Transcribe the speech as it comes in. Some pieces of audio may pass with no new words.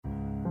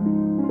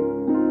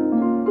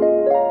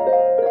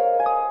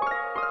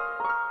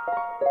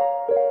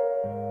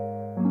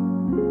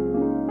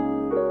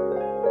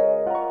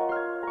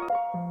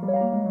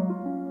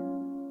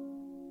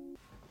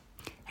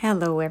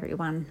Hello,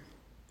 everyone.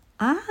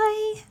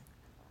 I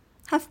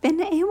have been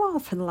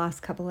AWOL for the last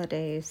couple of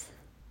days.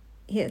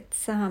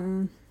 It's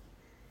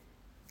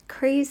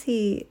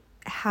crazy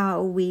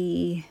how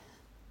we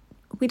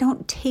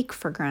don't take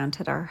for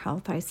granted our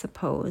health, I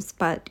suppose,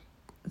 but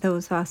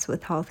those of us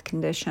with health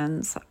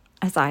conditions,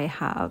 as I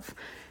have,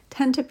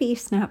 tend to be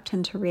snapped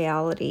into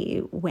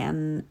reality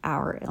when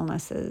our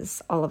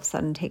illnesses all of a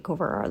sudden take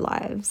over our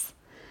lives.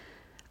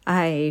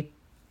 I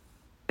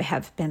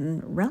have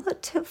been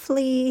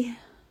relatively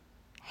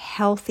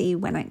healthy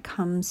when it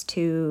comes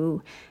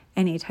to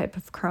any type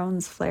of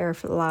Crohn's flare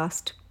for the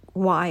last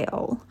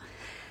while.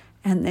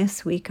 And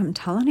this week, I'm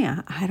telling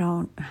you, I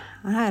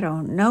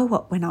don't know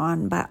what went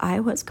on, but I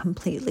was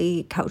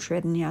completely couch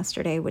ridden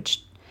yesterday,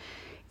 which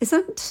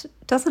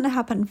doesn't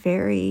happen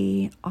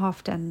very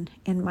often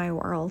in my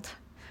world.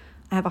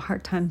 I have a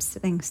hard time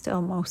sitting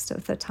still most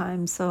of the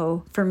time.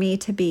 So for me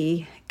to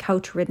be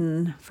couch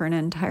ridden for an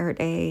entire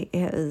day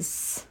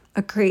is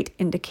a great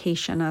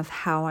indication of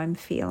how I'm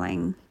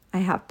feeling. I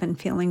have been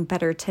feeling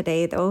better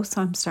today though,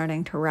 so I'm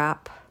starting to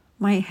wrap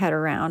my head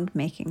around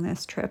making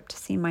this trip to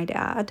see my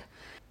dad.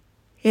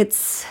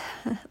 It's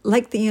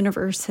like the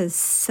universe has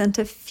sent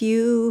a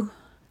few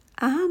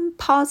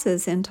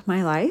pauses into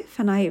my life,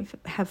 and I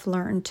have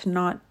learned to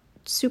not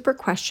super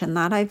question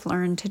that. I've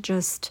learned to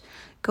just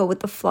go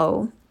with the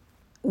flow.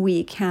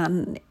 We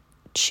can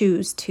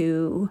choose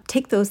to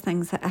take those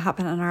things that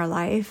happen in our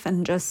life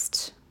and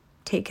just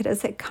take it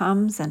as it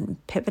comes and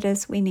pivot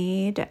as we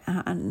need,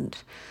 and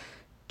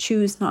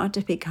choose not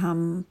to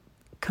become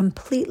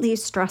completely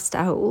stressed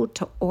out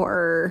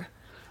or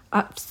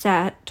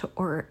upset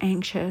or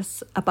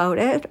anxious about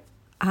it.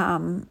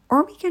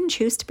 Or we can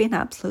choose to be an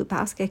absolute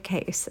basket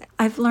case.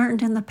 I've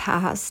learned in the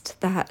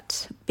past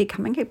that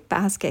becoming a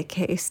basket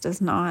case does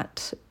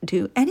not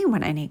do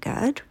anyone any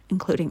good,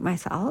 including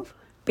myself.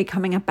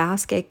 Becoming a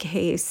basket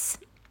case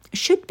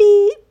should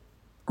be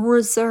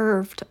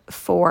reserved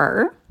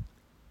for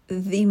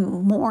the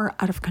more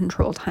out of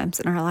control times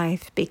in our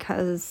life,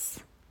 because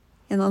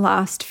in the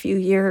last few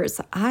years,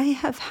 I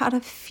have had a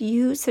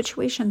few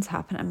situations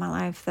happen in my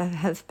life that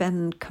have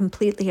been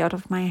completely out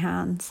of my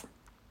hands.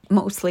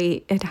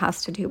 Mostly it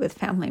has to do with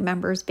family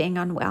members being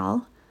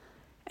unwell,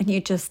 and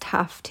you just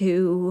have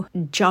to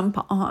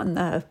jump on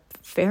the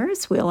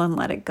Ferris wheel and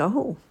let it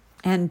go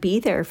and be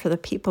there for the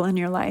people in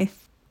your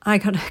life. I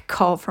got a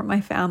call from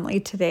my family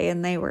today,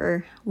 and they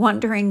were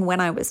wondering when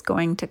I was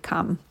going to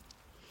come.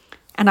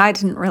 And I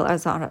didn't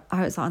realize I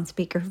was on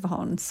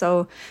speakerphone.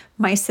 So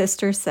my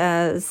sister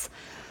says,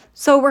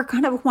 "So we're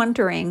kind of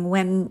wondering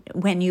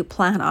when you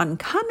plan on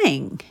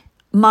coming.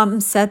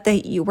 Mom said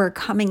that you were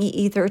coming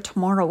either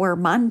tomorrow or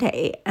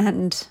Monday."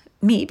 And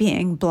me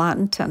being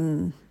blunt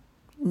and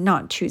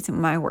not choosing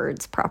my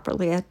words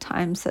properly at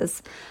times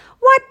says,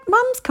 "What?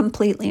 Mom's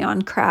completely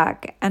on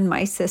crack." And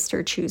my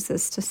sister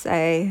chooses to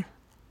say,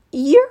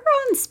 "You're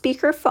on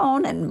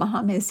speakerphone and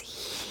Mom is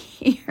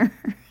here."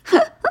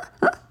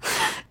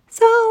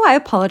 So I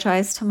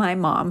apologized to my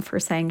mom for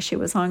saying she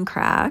was on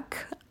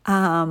crack.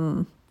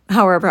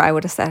 However, I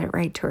would have said it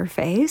right to her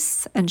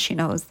face, and she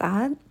knows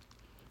that.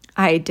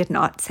 I did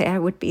not say I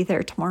would be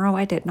there tomorrow.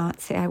 I did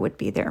not say I would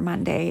be there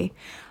Monday.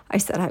 I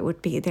said I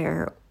would be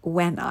there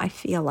when I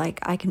feel like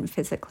I can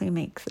physically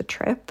make the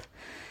trip.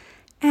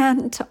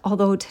 And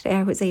although today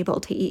I was able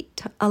to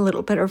eat a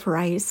little bit of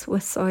rice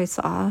with soy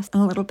sauce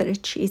and a little bit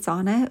of cheese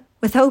on it,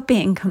 without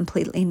being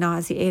completely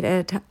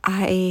nauseated,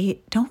 I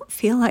don't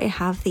feel I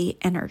have the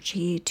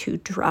energy to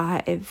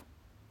drive.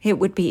 It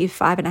would be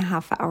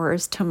 5.5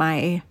 hours to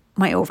my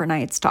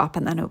overnight stop,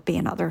 and then it would be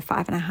another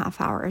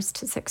 5.5 hours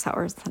to 6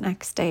 hours the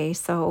next day.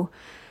 So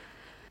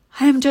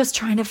I'm just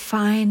trying to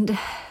find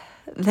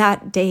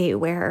that day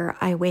where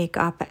I wake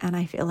up and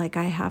I feel like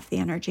I have the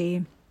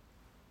energy.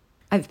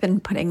 I've been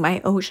putting my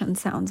ocean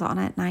sounds on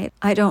at night.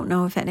 I don't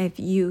know if any of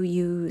you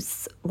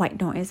use white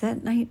noise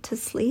at night to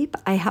sleep.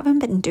 I haven't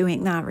been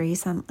doing that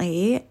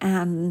recently,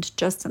 and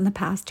just in the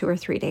past 2 or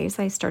 3 days,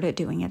 I started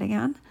doing it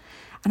again.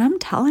 And I'm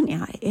telling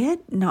you,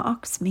 it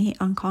knocks me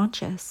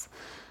unconscious.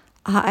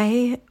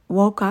 I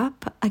woke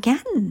up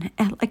again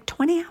at like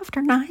 20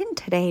 after 9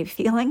 today,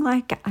 feeling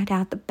like I'd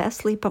had the best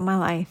sleep of my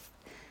life.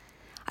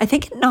 I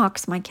think it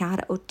knocks my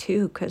cat out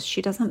too, because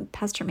she doesn't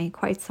pester me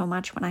quite so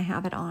much when I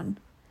have it on.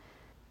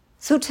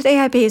 So today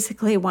I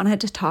basically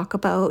wanted to talk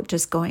about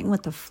just going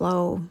with the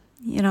flow.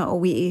 You know,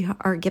 we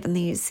are given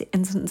these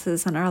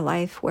instances in our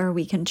life where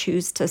we can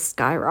choose to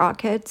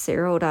skyrocket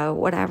 0 to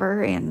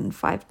whatever in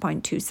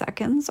 5.2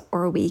 seconds,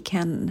 or we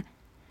can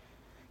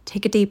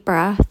take a deep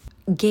breath,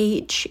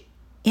 gauge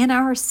in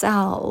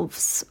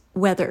ourselves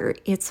whether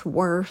it's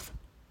worth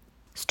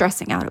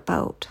stressing out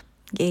about,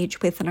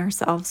 gauge within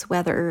ourselves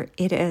whether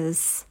it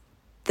is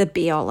the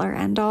be-all or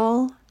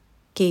end-all,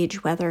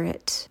 gauge whether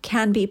it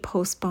can be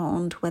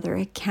postponed, whether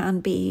it can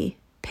be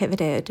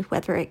pivoted,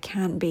 whether it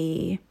can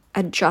be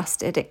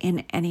adjusted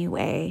in any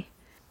way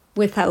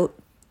without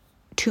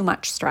too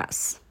much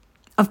stress.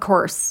 Of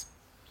course,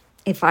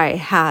 if I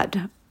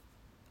had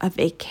a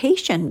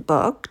vacation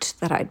booked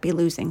that I'd be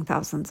losing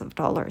thousands of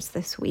dollars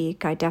this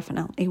week, I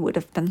definitely would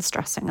have been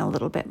stressing a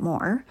little bit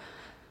more.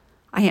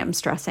 I am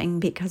stressing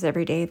because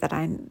every day that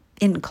I'm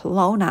in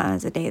Kelowna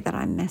is a day that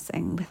I'm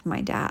missing with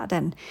my dad.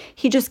 And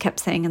he just kept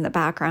saying in the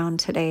background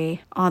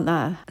today on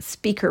the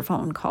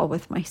speakerphone call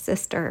with my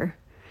sister,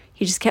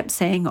 he just kept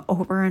saying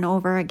over and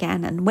over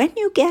again, and when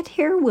you get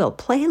here, we'll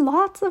play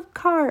lots of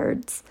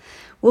cards.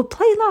 We'll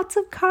play lots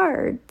of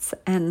cards.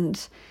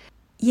 And,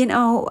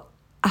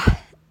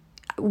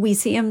 we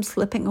see him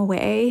slipping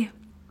away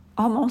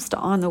almost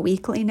on the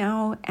weekly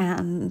now.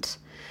 And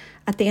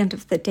at the end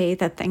of the day,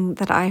 the thing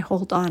that I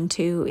hold on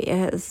to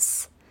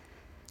is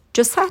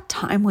just that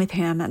time with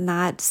him and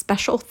that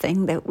special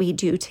thing that we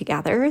do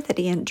together that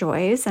he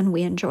enjoys and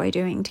we enjoy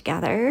doing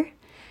together.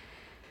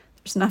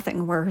 There's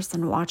nothing worse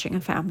than watching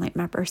a family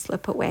member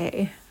slip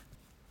away.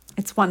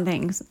 It's one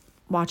thing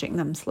watching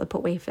them slip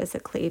away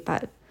physically,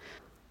 but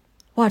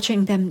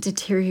watching them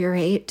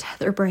deteriorate,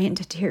 their brain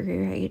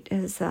deteriorate,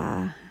 is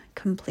a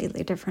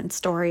completely different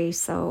story.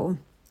 So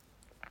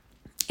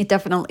it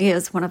definitely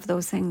is one of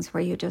those things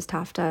where you just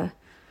have to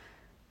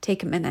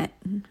take a minute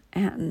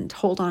and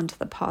hold on to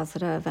the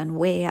positive and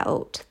weigh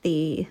out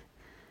the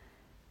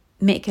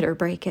make it or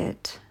break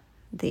it,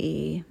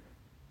 the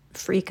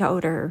freak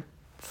out or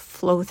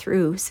flow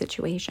through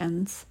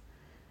situations.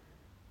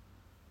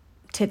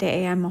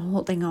 Today, I'm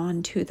holding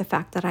on to the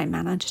fact that I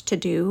managed to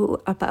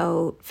do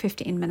about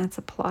 15 minutes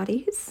of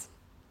Pilates.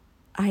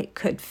 I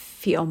could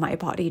feel my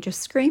body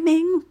just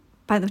screaming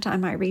by the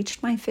time I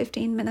reached my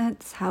 15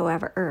 minutes.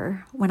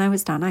 However, when I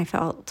was done, I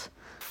felt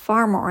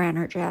far more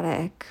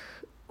energetic,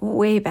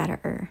 way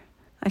better.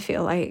 I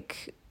feel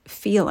like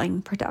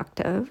feeling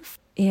productive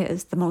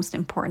is the most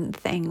important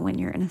thing when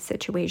you're in a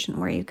situation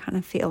where you kind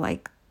of feel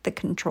like the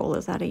control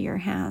is out of your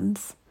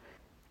hands.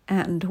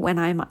 And when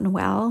I'm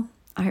unwell,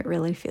 I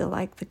really feel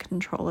like the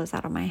control is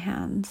out of my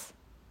hands.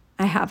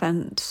 I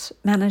haven't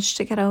managed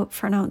to get out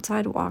for an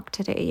outside walk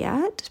today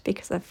yet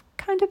because I've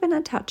kind of been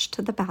attached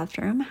to the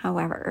bathroom.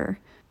 However,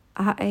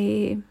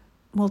 I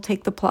will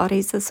take the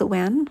Pilates as a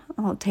win.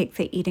 I'll take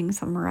the eating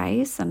some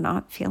rice and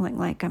not feeling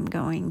like I'm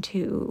going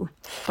to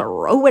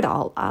throw it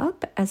all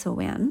up as a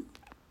win.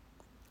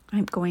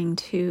 I'm going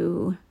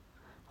to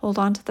hold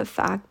on to the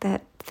fact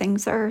that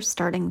things are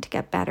starting to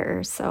get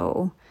better.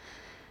 So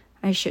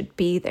I should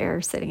be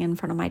there sitting in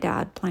front of my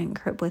dad playing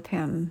crib with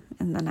him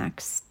in the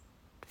next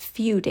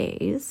few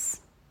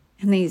days.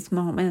 In these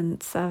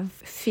moments of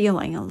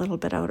feeling a little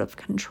bit out of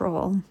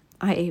control,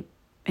 I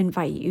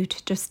invite you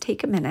to just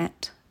take a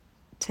minute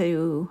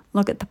to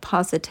look at the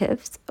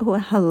positives. Oh,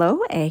 hello,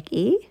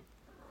 Aggie.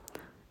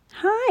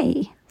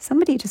 Hi.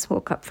 Somebody just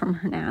woke up from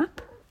her nap.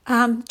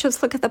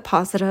 Just look at the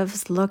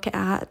positives. Look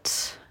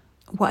at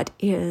what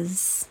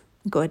is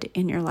good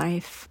in your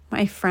life.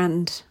 My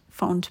friend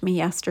phoned me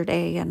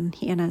yesterday, and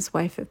he and his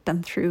wife have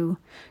been through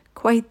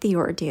quite the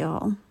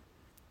ordeal.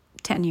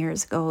 10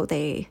 years ago,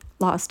 they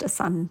lost a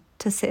son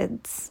to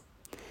SIDS.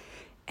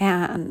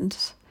 And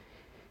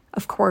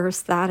of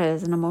course, that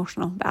is an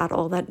emotional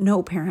battle that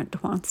no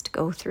parent wants to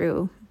go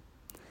through.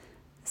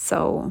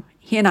 So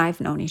he and I have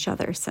known each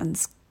other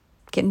since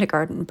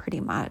kindergarten pretty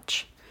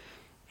much.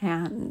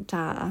 And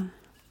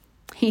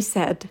he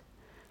said,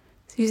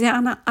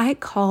 Susanna, I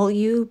call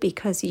you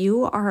because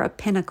you are a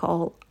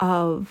pinnacle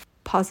of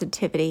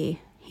positivity.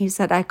 He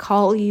said, I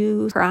call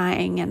you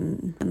crying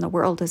and the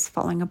world is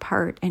falling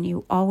apart, and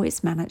you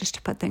always manage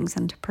to put things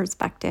into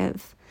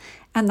perspective.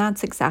 And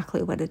that's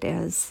exactly what it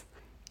is.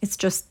 It's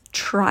just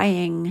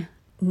trying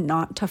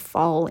not to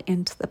fall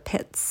into the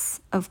pits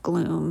of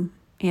gloom.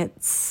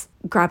 It's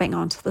grabbing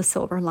onto the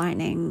silver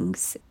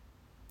linings.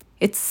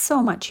 It's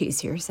so much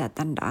easier said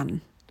than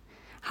done.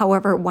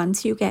 However,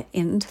 once you get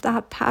into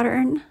that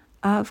pattern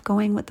of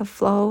going with the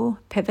flow,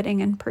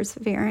 pivoting and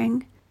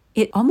persevering,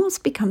 it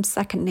almost becomes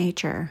second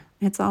nature.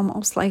 It's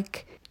almost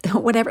like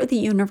whatever the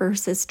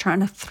universe is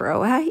trying to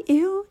throw at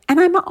you. And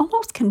I'm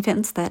almost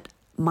convinced that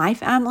my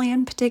family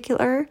in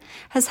particular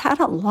has had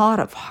a lot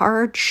of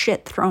hard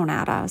shit thrown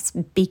at us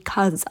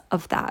because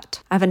of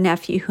that. I have a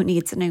nephew who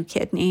needs a new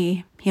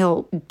kidney.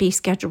 He'll be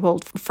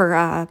scheduled for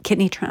a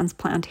kidney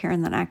transplant here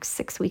in the next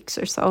 6 weeks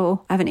or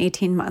so. I have an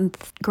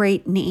 18-month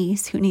great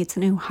niece who needs a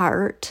new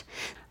heart.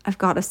 I've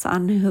got a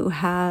son who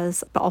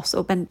has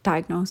also been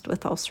diagnosed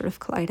with ulcerative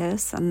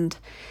colitis, and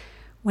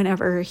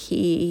whenever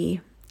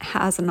he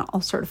has an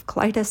ulcerative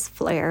colitis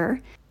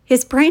flare,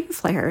 his brain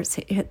flares.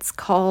 It's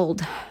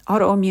called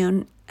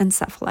autoimmune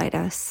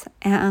encephalitis,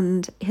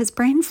 and his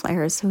brain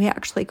flares, so he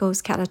actually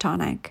goes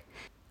catatonic.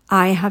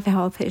 I have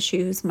health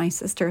issues. My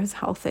sister has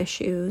health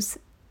issues.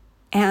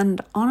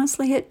 And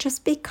honestly, it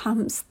just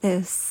becomes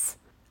this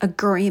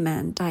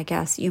agreement, I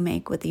guess, you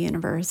make with the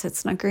universe.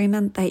 It's an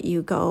agreement that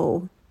you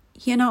go,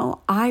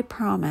 I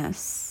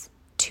promise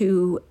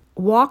to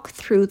walk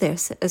through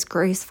this as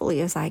gracefully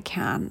as I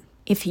can.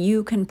 If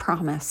you can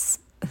promise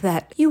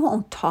that you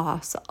won't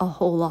toss a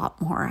whole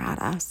lot more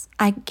at us.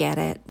 I get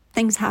it.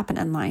 Things happen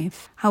in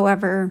life.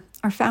 However,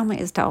 our family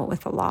has dealt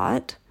with a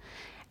lot.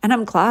 And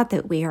I'm glad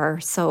that we are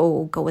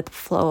so go with the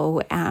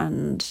flow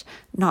and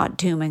not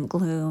doom and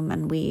gloom,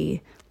 and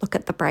we look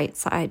at the bright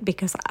side,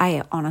 because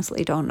I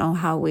honestly don't know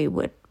how we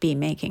would be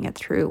making it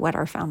through what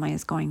our family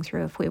is going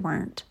through if we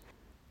weren't.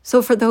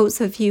 So for those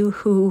of you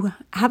who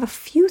have a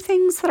few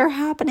things that are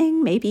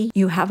happening, maybe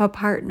you have a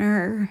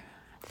partner,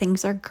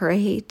 things are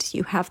great,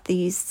 you have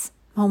these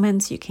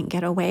moments you can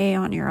get away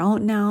on your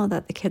own now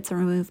that the kids are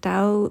moved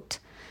out.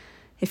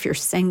 If you're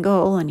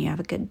single and you have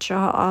a good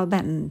job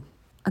and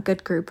a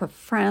good group of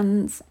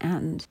friends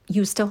and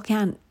you still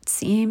can't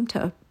seem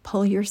to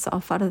pull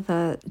yourself out of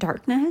the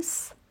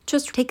darkness,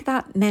 just take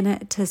that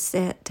minute to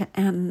sit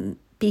and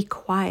be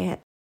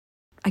quiet.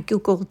 I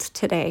Googled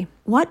today,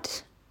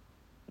 what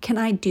can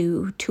I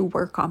do to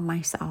work on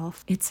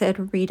myself? It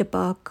said read a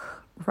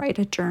book, write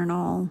a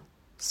journal,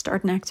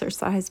 start an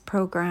exercise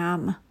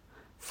program,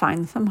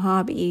 find some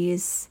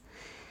hobbies.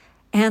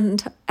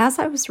 And as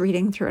I was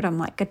reading through it, I'm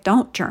like, I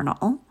don't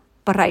journal,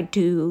 but I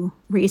do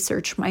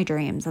research my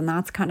dreams. And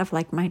that's kind of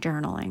like my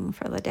journaling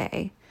for the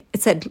day.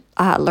 It said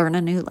learn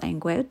a new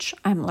language.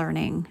 I'm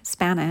learning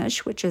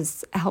Spanish, which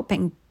is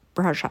helping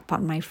brush up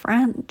on my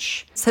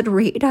French. It said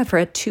read. I've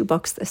read 2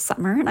 books this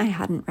summer and I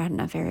hadn't read in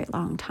a very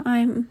long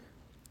time.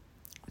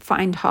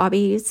 Find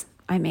hobbies.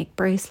 I make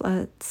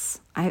bracelets.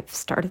 I've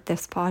started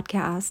this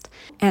podcast.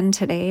 And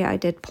today I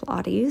did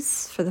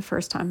Pilates for the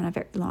first time in a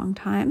very long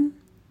time.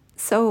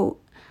 So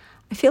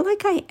I feel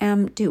like I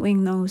am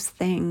doing those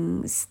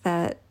things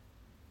that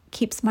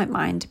keeps my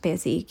mind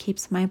busy,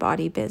 keeps my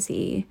body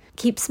busy,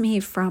 keeps me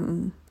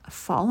from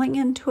falling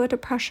into a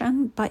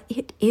depression, but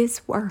it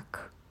is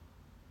work.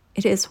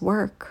 It is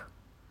work.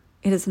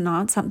 It is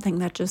not something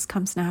that just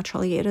comes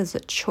naturally. It is a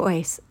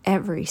choice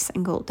every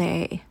single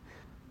day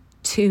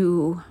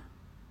to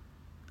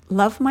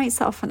love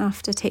myself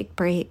enough to take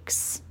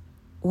breaks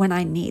when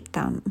I need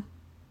them,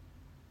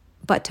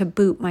 but to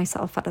boot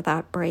myself out of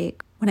that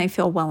break when I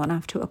feel well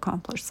enough to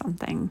accomplish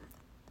something.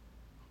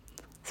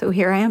 So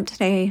here I am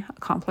today,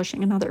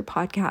 accomplishing another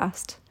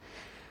podcast.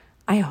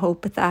 I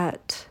hope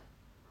that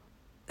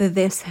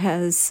this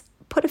has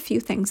put a few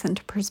things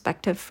into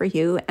perspective for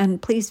you,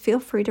 and please feel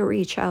free to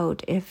reach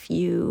out if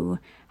you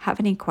have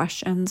any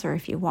questions or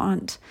if you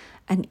want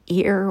an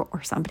ear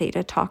or somebody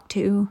to talk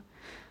to.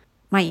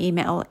 My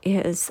email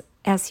is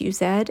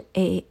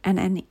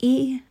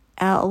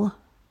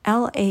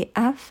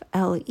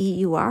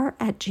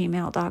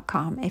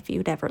SUZANNELLAFLEUR@gmail.com if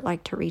you'd ever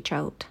like to reach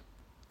out.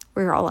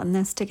 We're all in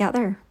this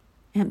together.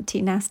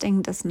 Empty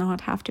nesting does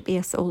not have to be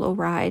a solo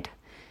ride,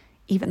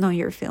 even though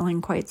you're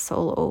feeling quite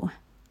solo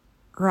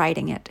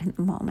riding it in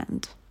the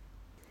moment.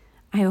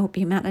 I hope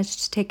you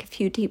managed to take a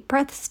few deep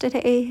breaths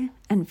today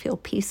and feel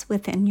peace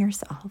within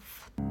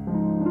yourself.